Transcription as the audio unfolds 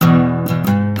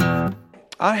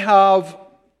I have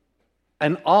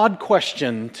an odd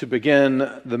question to begin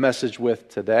the message with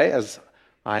today as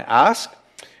I ask.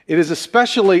 It is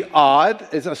especially odd.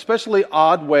 It's an especially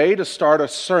odd way to start a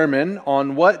sermon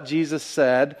on what Jesus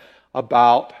said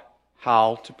about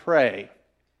how to pray.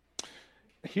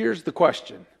 Here's the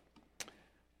question.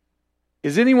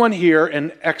 Is anyone here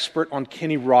an expert on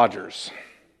Kenny Rogers?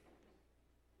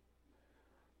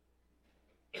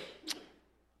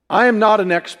 I am not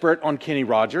an expert on Kenny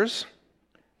Rogers,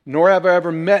 nor have I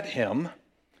ever met him,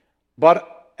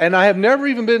 and I have never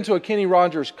even been to a Kenny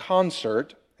Rogers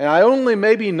concert, and I only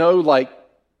maybe know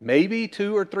maybe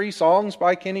 2 or 3 songs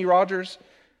by Kenny Rogers,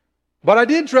 but I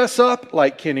did dress up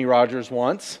like Kenny Rogers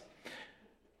once.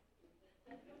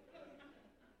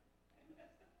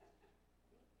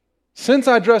 Since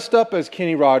I dressed up as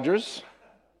Kenny Rogers,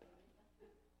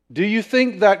 do you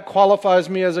think that qualifies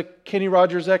me as a Kenny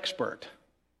Rogers expert?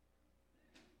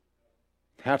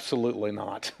 Absolutely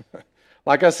not.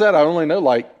 Like I said, I only know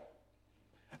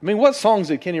what songs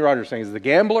did Kenny Rogers sing? Is it The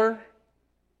Gambler?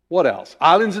 What else?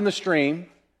 Islands in the Stream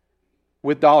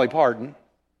with Dolly Parton.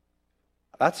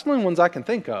 That's the only ones I can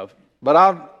think of,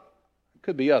 but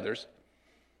could be others.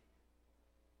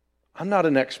 I'm not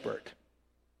an expert.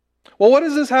 Well, what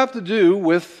does this have to do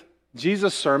with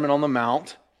Jesus' Sermon on the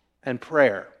Mount and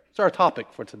prayer? It's our topic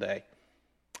for today.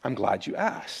 I'm glad you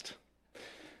asked.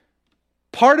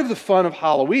 Part of the fun of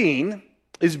Halloween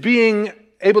is being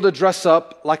able to dress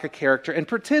up like a character and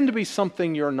pretend to be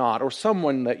something you're not or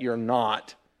someone that you're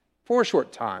not for a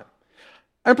short time.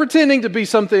 And pretending to be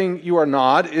something you are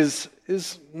not is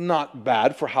not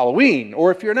bad for Halloween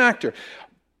or if you're an actor.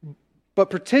 But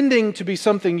pretending to be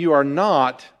something you are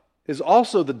not is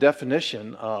also the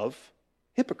definition of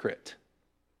hypocrite.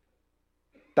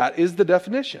 That is the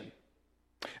definition.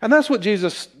 And that's what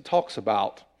Jesus talks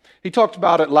about. He talked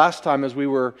about it last time as we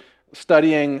were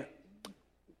studying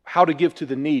how to give to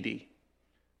the needy.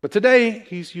 But today,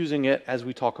 he's using it as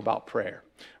we talk about prayer.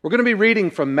 We're going to be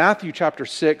reading from Matthew chapter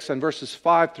 6 and verses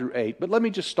 5 through 8. But let me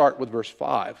just start with verse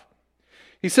 5.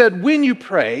 He said, "When you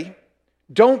pray,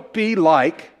 don't be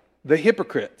like the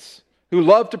hypocrites who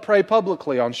love to pray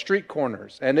publicly on street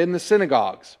corners and in the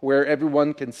synagogues where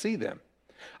everyone can see them.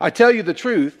 I tell you the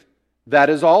truth, that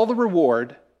is all the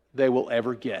reward they will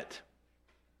ever get."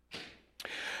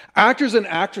 Actors and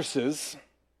actresses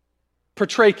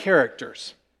portray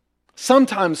characters,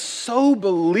 sometimes so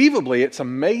believably it's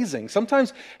amazing.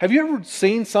 Sometimes, have you ever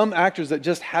seen some actors that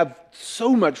just have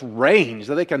so much range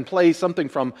that they can play something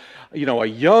from, a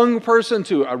young person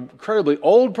to an incredibly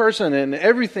old person and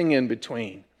everything in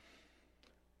between?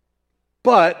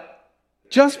 But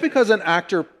just because an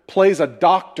actor plays a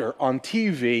doctor on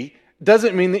TV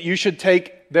doesn't mean that you should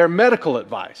take their medical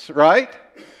advice, right?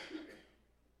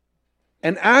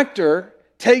 An actor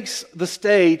takes the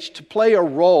stage to play a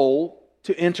role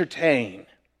to entertain.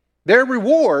 Their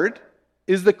reward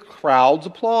is the crowd's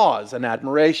applause and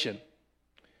admiration.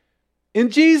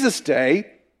 In Jesus'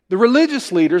 day, the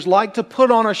religious leaders liked to put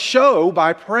on a show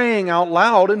by praying out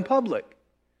loud in public.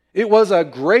 It was a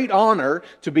great honor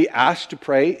to be asked to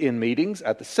pray in meetings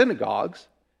at the synagogues.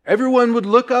 Everyone would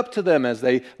look up to them as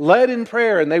they led in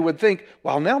prayer, and they would think,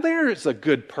 well, now there is a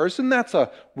good person. That's a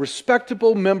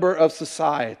respectable member of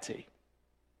society.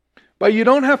 But you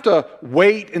don't have to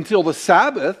wait until the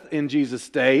Sabbath in Jesus'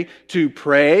 day to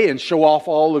pray and show off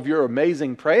all of your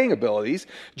amazing praying abilities.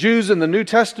 Jews in the New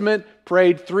Testament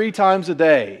prayed 3 times a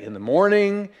day, in the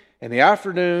morning, in the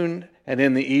afternoon, and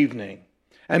in the evening.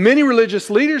 And many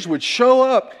religious leaders would show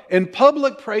up in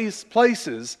public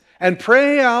places and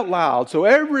pray out loud so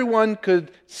everyone could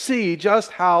see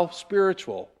just how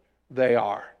spiritual they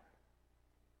are.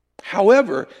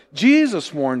 However,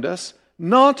 Jesus warned us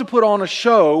not to put on a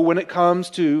show when it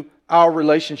comes to our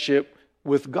relationship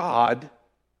with God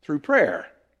through prayer.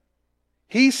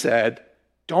 He said,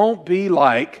 don't be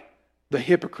like the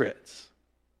hypocrites.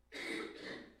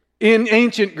 In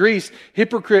ancient Greece,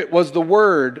 hypocrite was the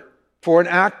word for an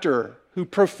actor who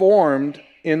performed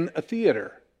in a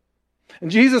theater. And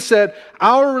Jesus said,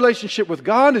 our relationship with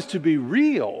God is to be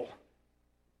real,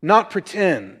 not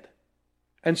pretend,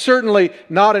 and certainly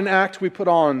not an act we put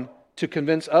on to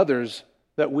convince others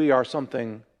that we are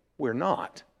something we're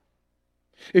not.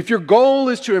 If your goal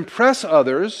is to impress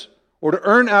others or to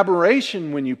earn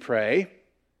admiration when you pray,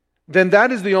 then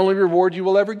that is the only reward you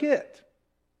will ever get.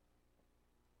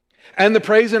 And the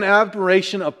praise and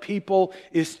admiration of people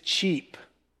is cheap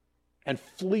and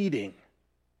fleeting.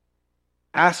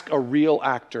 Ask a real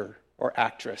actor or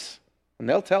actress, and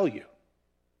they'll tell you.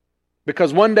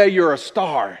 Because one day you're a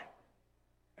star,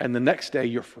 and the next day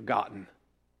you're forgotten.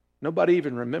 Nobody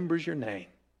even remembers your name.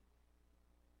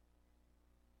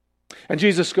 And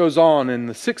Jesus goes on in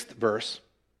the 6th verse.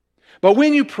 But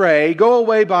when you pray, go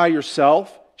away by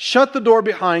yourself, shut the door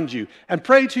behind you, and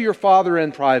pray to your Father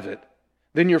in private.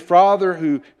 Then your Father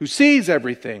who sees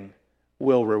everything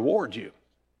will reward you.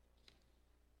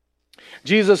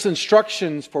 Jesus'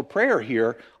 instructions for prayer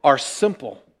here are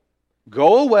simple.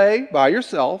 Go away by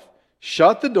yourself,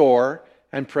 shut the door,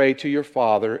 and pray to your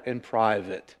Father in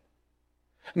private.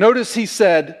 Notice he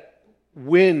said,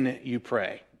 when you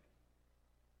pray.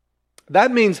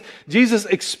 That means Jesus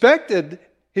expected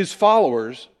his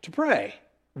followers to pray.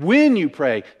 When you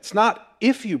pray. It's not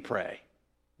if you pray.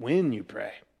 When you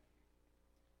pray.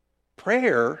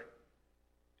 Prayer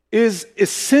is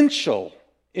essential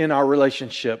in our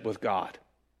relationship with God.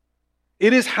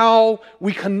 It is how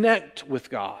we connect with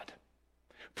God.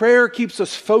 Prayer keeps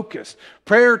us focused.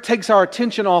 Prayer takes our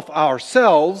attention off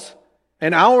ourselves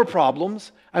and our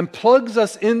problems and plugs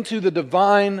us into the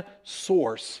divine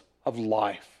source of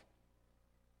life.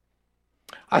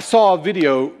 I saw a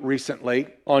video recently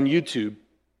on YouTube.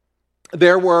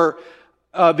 There were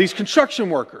these construction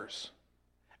workers,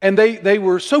 and they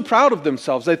were so proud of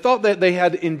themselves. They thought that they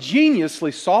had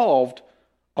ingeniously solved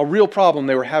a real problem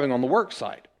they were having on the work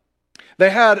site. They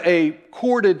had a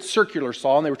corded circular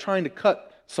saw, and they were trying to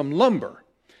cut some lumber.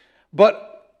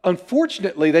 But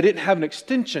unfortunately, they didn't have an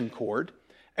extension cord,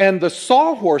 and the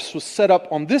sawhorse was set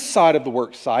up on this side of the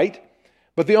work site,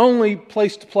 but the only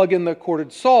place to plug in the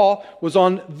corded saw was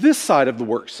on this side of the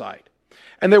work site.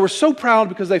 And they were so proud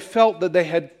because they felt that they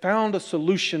had found a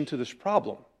solution to this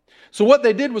problem. So what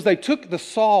they did was they took the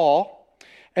saw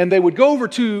and they would go over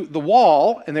to the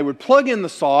wall and they would plug in the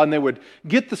saw and they would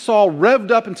get the saw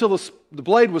revved up until the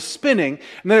blade was spinning,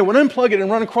 and then they would unplug it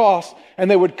and run across and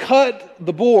they would cut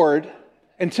the board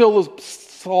until the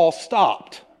saw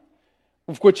stopped.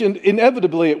 Which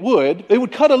inevitably it would. It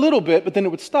would cut a little bit, but then it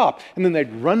would stop. And then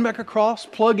they'd run back across,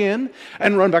 plug in,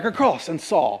 and run back across and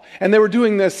saw. And they were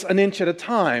doing this an inch at a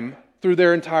time through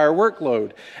their entire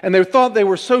workload. And they thought they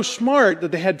were so smart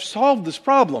that they had solved this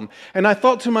problem. And I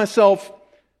thought to myself,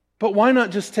 but why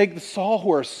not just take the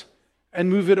sawhorse and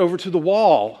move it over to the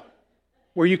wall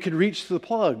where you could reach the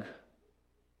plug?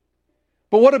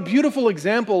 But what a beautiful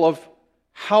example of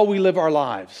how we live our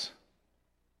lives.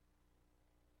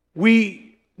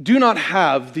 We do not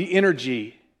have the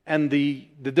energy and the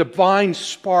divine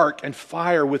spark and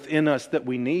fire within us that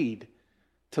we need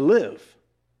to live,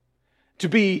 to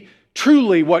be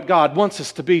truly what God wants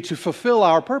us to be, to fulfill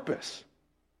our purpose.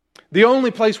 The only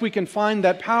place we can find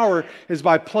that power is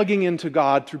by plugging into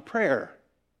God through prayer.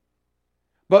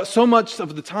 But so much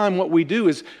of the time what we do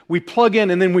is we plug in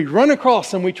and then we run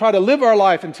across and we try to live our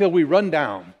life until we run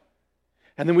down.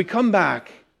 And then we come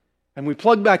back and we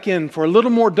plug back in for a little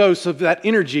more dose of that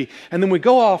energy, and then we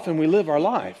go off and we live our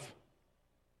life.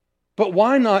 But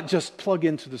why not just plug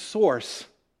into the source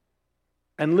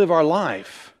and live our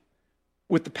life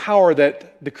with the power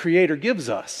that the Creator gives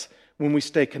us when we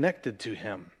stay connected to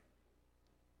Him?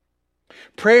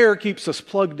 Prayer keeps us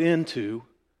plugged into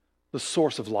the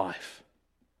source of life.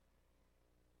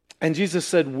 And Jesus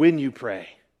said, when you pray,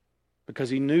 because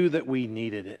He knew that we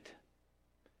needed it.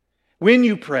 When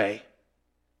you pray,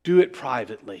 do it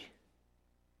privately.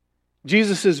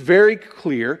 Jesus is very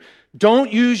clear.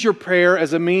 Don't use your prayer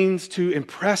as a means to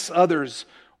impress others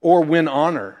or win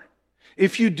honor.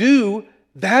 If you do,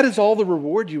 that is all the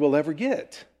reward you will ever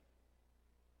get.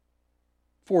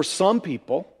 For some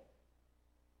people,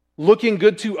 looking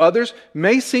good to others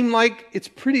may seem like it's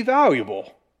pretty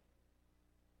valuable.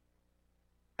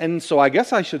 And so I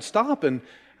guess I should stop and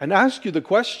ask you the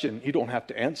question. You don't have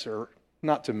to answer,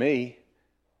 not to me.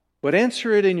 But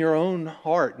answer it in your own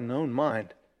heart and own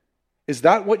mind. Is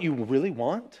that what you really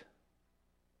want?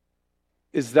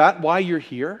 Is that why you're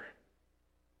here?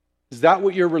 Is that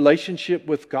what your relationship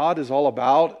with God is all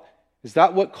about? Is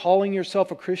that what calling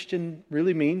yourself a Christian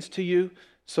really means to you,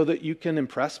 so that you can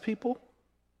impress people?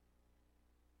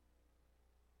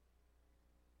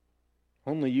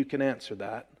 Only you can answer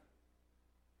that.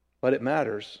 But it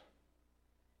matters.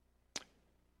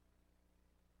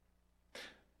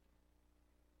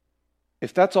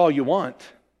 If that's all you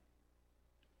want,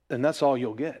 then that's all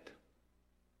you'll get.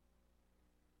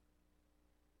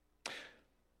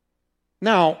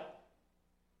 Now,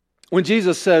 when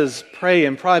Jesus says pray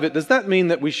in private, does that mean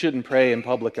that we shouldn't pray in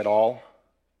public at all?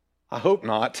 I hope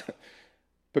not,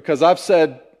 because I've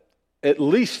said at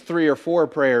least 3 or 4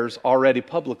 prayers already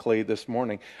publicly this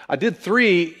morning. I did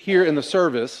 3 here in the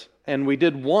service, and we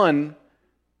did 1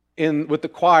 with the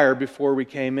choir before we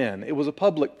came in. It was a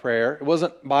public prayer. It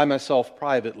wasn't by myself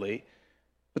privately.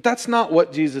 But that's not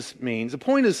what Jesus means. The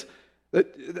point is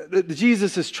that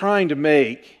Jesus is trying to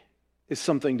make is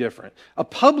something different. A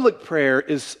public prayer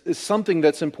is something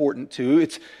that's important too.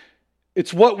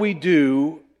 It's what we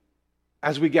do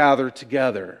as we gather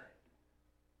together.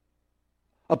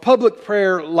 A public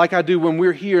prayer, like I do when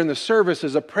we're here in the service,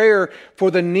 is a prayer for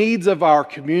the needs of our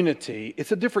community.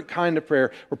 It's a different kind of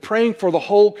prayer. We're praying for the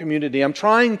whole community. I'm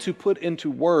trying to put into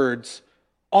words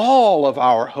all of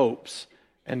our hopes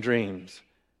and dreams.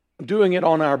 I'm doing it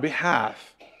on our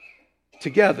behalf,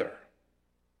 together.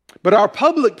 But our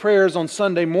public prayers on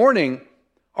Sunday morning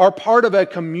are part of a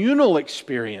communal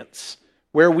experience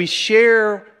where we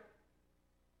share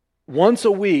once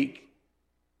a week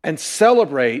and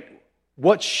celebrate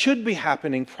what should be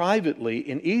happening privately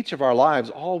in each of our lives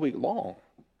all week long.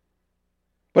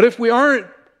 But if we aren't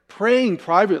praying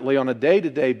privately on a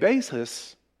day-to-day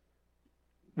basis,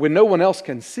 when no one else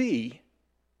can see,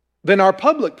 then our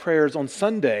public prayers on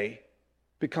Sunday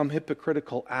become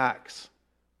hypocritical acts,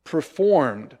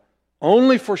 performed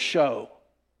only for show,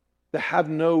 that have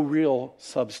no real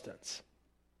substance.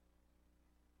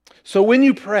 So when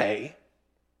you pray,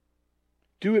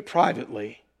 do it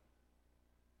privately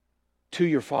to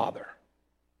your Father.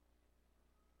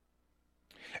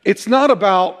 It's not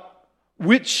about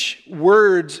which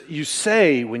words you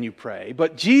say when you pray,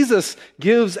 but Jesus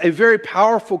gives a very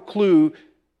powerful clue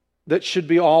that should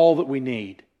be all that we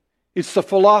need. It's the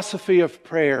philosophy of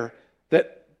prayer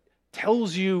that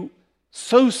tells you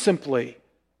so simply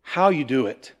how you do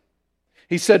it.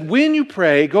 He said, when you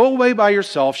pray, go away by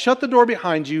yourself, shut the door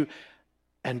behind you,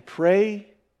 and pray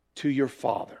to your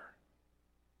Father.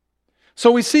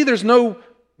 So we see there's no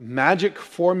magic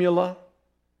formula.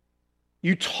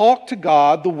 You talk to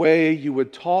God the way you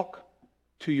would talk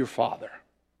to your Father.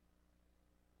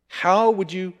 How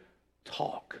would you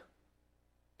talk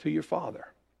to your Father?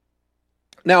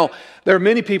 Now, there are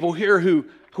many people here who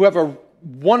have a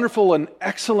wonderful and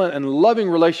excellent and loving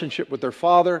relationship with their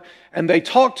Father, and they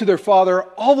talk to their Father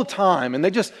all the time, and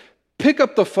they just pick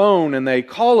up the phone and they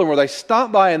call him, or they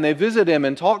stop by and they visit him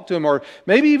and talk to him, or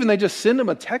maybe even they just send him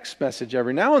a text message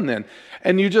every now and then.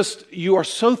 And you are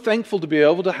so thankful to be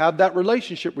able to have that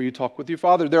relationship where you talk with your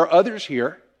Father. There are others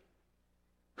here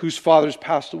whose fathers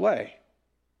passed away.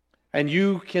 And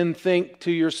you can think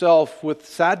to yourself with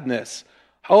sadness,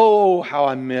 oh, how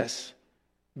I miss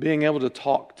being able to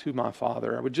talk to my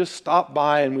Father. I would just stop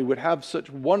by and we would have such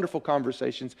wonderful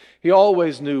conversations. He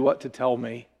always knew what to tell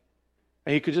me.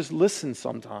 And he could just listen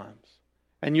sometimes.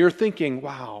 And you're thinking,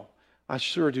 wow, I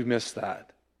sure do miss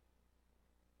that.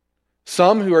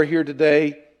 Some who are here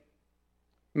today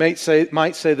might say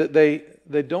that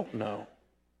they don't know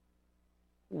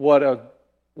what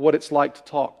it's like to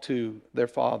talk to their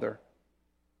Father.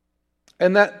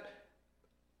 And that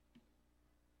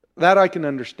I can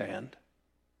understand.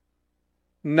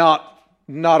 Not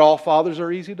all fathers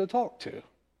are easy to talk to.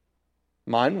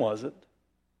 Mine wasn't.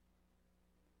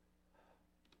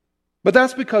 But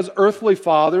that's because earthly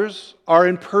fathers are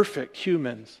imperfect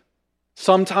humans,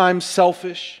 sometimes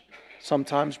selfish,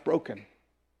 sometimes broken.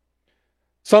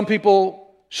 Some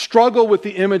people struggle with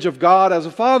the image of God as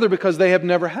a father because they have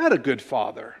never had a good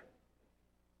father.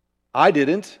 I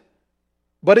didn't,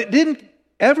 but it didn't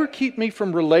ever keep me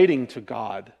from relating to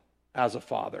God as a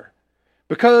father,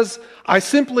 because I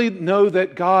simply know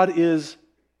that God is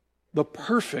the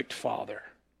perfect Father.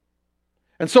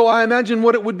 And so I imagine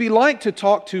what it would be like to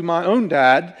talk to my own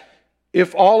dad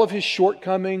if all of his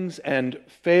shortcomings and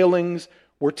failings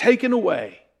were taken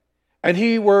away and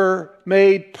he were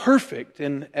made perfect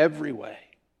in every way.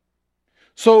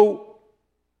 So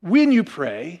when you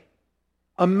pray,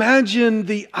 imagine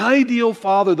the ideal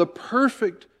father, the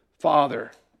perfect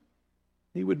father.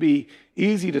 He would be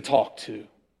easy to talk to.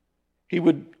 He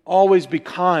would always be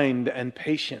kind and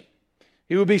patient.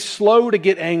 He would be slow to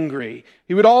get angry.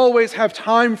 He would always have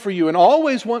time for you and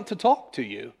always want to talk to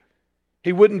you.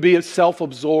 He wouldn't be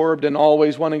self-absorbed and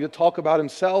always wanting to talk about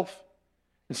himself.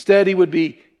 Instead, he would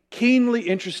be keenly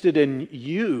interested in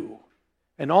you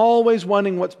and always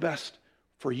wanting what's best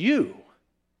for you.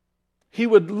 He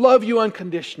would love you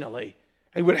unconditionally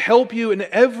and would help you in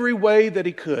every way that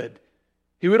he could.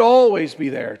 He would always be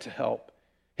there to help.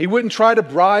 He wouldn't try to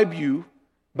bribe you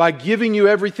by giving you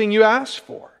everything you asked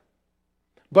for.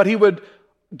 But he would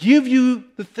give you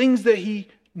the things that he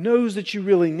knows that you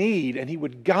really need, and he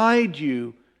would guide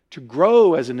you to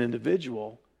grow as an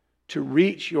individual, to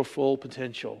reach your full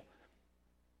potential.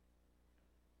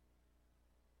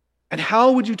 And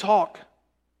how would you talk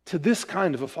to this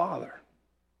kind of a father?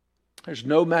 There's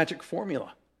no magic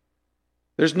formula.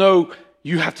 There's no,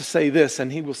 you have to say this and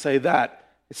he will say that.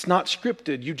 It's not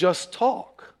scripted. You just talk.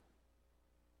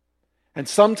 And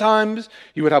sometimes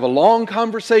you would have a long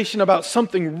conversation about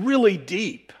something really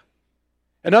deep.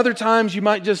 And other times you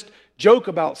might just joke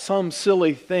about some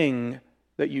silly thing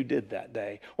that you did that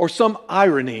day, or some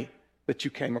irony that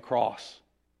you came across.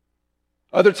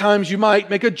 Other times you might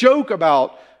make a joke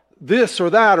about this or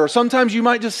that, or sometimes you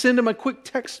might just send him a quick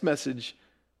text message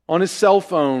on his cell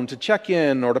phone to check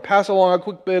in, or to pass along a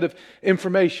quick bit of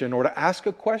information, or to ask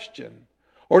a question,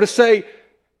 or to say,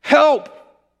 "Help!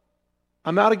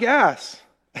 I'm out of gas,"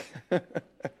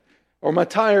 or "My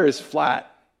tire is flat."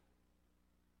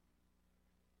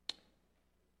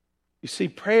 You see,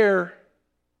 prayer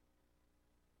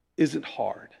isn't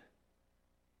hard.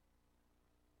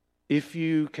 If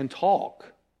you can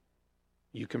talk,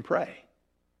 you can pray.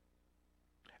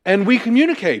 And we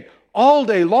communicate all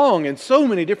day long in so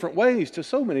many different ways to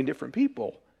so many different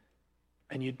people.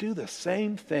 And you do the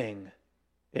same thing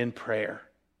in prayer.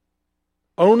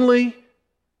 Only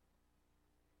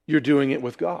you're doing it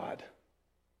with God,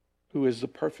 who is the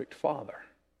perfect Father.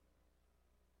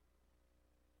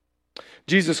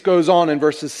 Jesus goes on in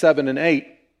verses 7 and 8.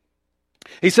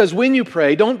 He says, "When you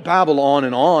pray, don't babble on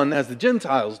and on as the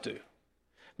Gentiles do.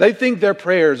 They think their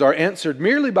prayers are answered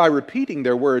merely by repeating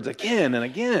their words again and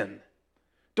again.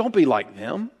 Don't be like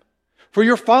them, for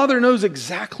your Father knows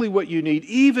exactly what you need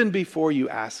even before you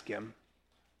ask Him."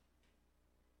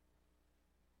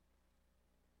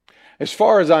 As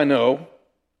far as I know,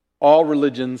 all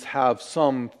religions have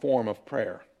some form of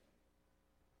prayer.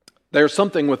 There's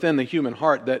something within the human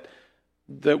heart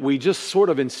that we just sort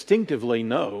of instinctively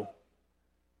know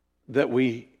that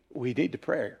we need to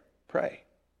pray.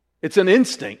 It's an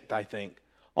instinct, I think.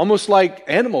 Almost like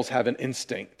animals have an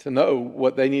instinct to know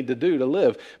what they need to do to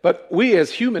live. But we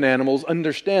as human animals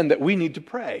understand that we need to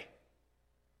pray.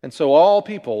 And so all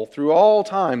people, through all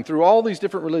time, through all these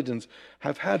different religions,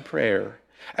 have had prayer.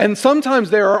 And sometimes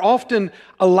there are often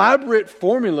elaborate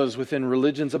formulas within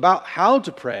religions about how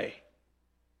to pray.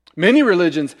 Many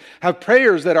religions have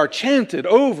prayers that are chanted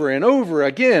over and over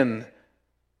again.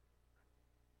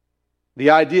 The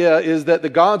idea is that the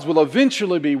gods will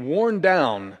eventually be worn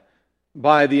down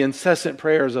by the incessant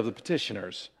prayers of the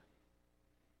petitioners.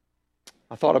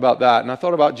 I thought about that, and I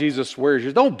thought about Jesus'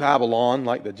 words. Don't babble on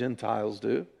like the Gentiles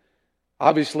do.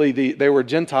 Obviously, they were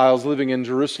Gentiles living in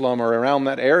Jerusalem or around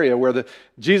that area where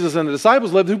Jesus and the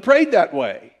disciples lived who prayed that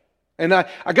way. And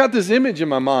I got this image in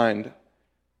my mind.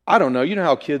 I don't know, you know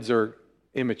how kids are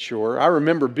immature. I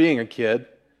remember being a kid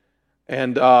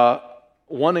and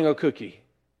wanting a cookie.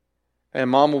 And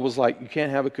Mama was like, "You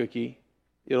can't have a cookie.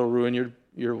 It'll ruin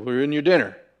your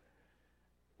dinner."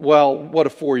 Well, what do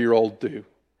 4-year-olds do?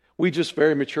 We just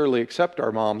very maturely accept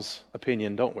our mom's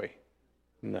opinion, don't we?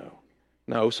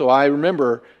 No. So I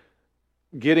remember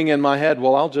getting in my head,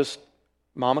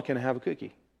 Mama can have a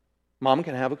cookie. Mama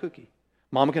can have a cookie.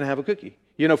 Mama can have a cookie.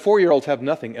 You know, 4-year-olds have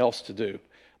nothing else to do.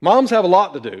 Moms have a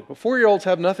lot to do, but 4-year-olds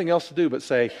have nothing else to do but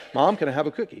say, "Mom, can I have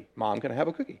a cookie? Mom, can I have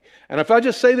a cookie?" And if I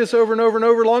just say this over and over and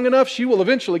over long enough, she will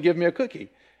eventually give me a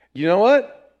cookie. You know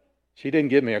what? She didn't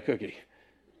give me a cookie.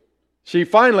 She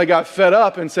finally got fed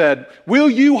up and said,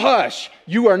 "Will you hush?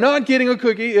 You are not getting a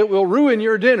cookie. It will ruin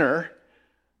your dinner.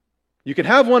 You can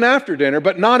have one after dinner,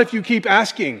 but not if you keep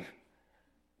asking."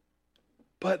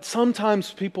 But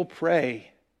sometimes people pray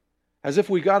as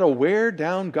if we got to wear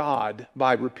down God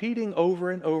by repeating over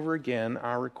and over again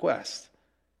our requests.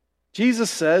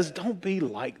 Jesus says, don't be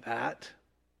like that.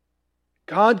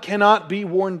 God cannot be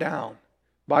worn down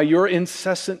by your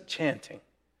incessant chanting.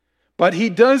 But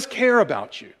He does care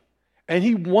about you, and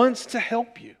He wants to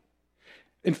help you.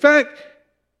 In fact,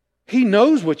 He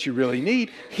knows what you really need.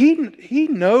 He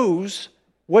knows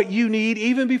what you need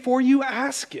even before you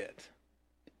ask it.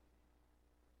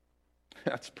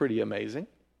 That's pretty amazing.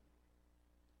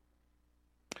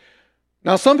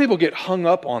 Now, some people get hung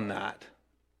up on that.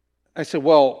 I say,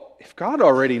 well, if God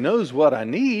already knows what I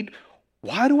need,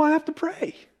 why do I have to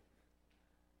pray?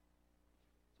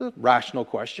 It's a rational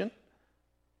question.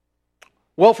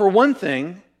 Well, for one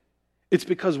thing, it's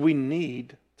because we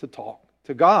need to talk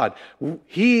to God.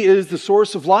 He is the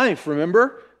source of life,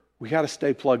 remember? We got to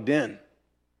stay plugged in.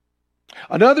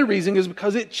 Another reason is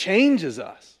because it changes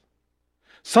us.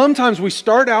 Sometimes we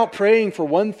start out praying for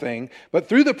one thing, but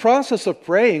through the process of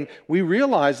praying, we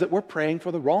realize that we're praying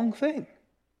for the wrong thing.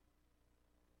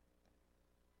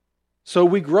 So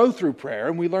we grow through prayer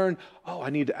and we learn,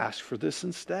 I need to ask for this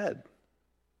instead.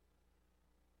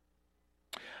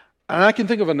 And I can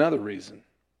think of another reason.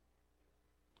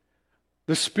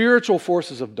 The spiritual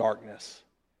forces of darkness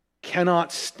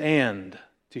cannot stand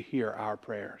to hear our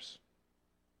prayers.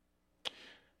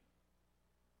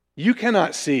 You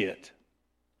cannot see it.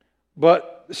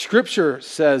 But Scripture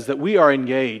says that we are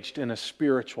engaged in a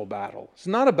spiritual battle. It's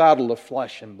not a battle of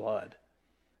flesh and blood.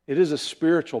 It is a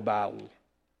spiritual battle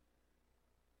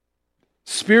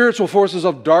spiritual forces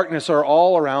of darkness are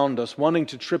all around us, wanting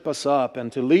to trip us up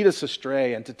and to lead us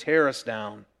astray and to tear us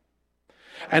down.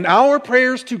 And our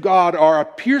prayers to God are a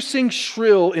piercing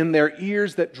shrill in their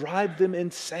ears that drive them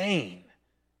insane.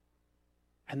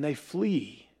 And they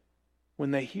flee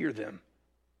when they hear them.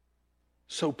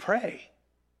 So pray.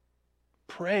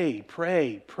 Pray,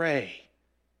 pray, pray.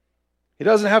 It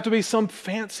doesn't have to be some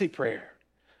fancy prayer.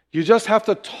 You just have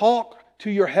to talk to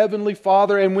your Heavenly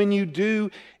Father, and when you do,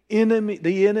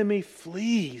 the enemy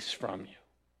flees from you.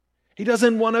 He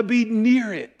doesn't want to be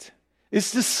near it.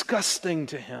 It's disgusting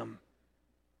to him.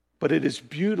 But it is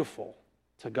beautiful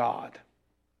to God.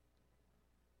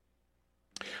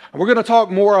 And we're going to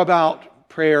talk more about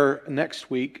prayer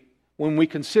next week when we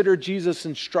consider Jesus'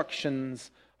 instructions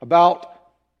about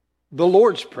the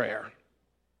Lord's Prayer.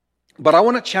 But I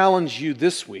want to challenge you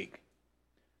this week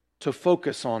to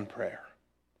focus on prayer.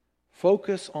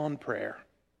 Focus on prayer.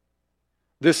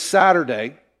 This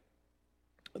Saturday,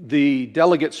 the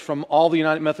delegates from all the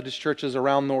United Methodist churches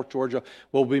around North Georgia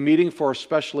will be meeting for a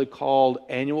specially called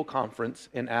annual conference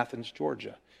in Athens,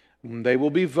 Georgia. They will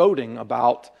be voting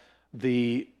about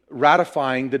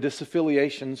ratifying the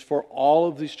disaffiliations for all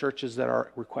of these churches that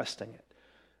are requesting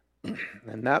it.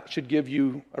 And that should give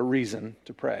you a reason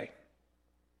to pray.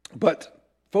 But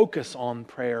focus on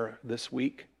prayer this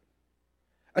week.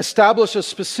 Establish a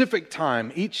specific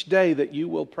time each day that you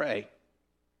will pray.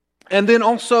 And then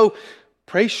also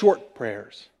pray short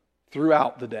prayers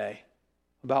throughout the day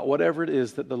about whatever it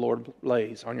is that the Lord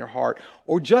lays on your heart,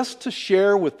 or just to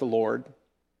share with the Lord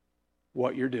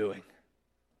what you're doing.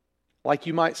 Like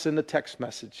you might send a text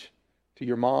message to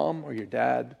your mom or your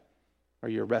dad or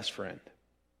your best friend.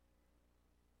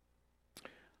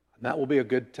 And that will be a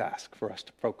good task for us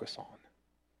to focus on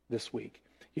this week.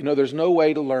 You know, there's no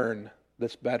way to learn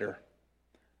this better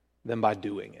than by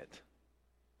doing it.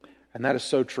 And that is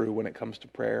so true when it comes to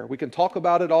prayer. We can talk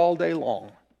about it all day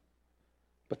long,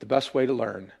 but the best way to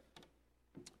learn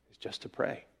is just to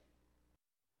pray.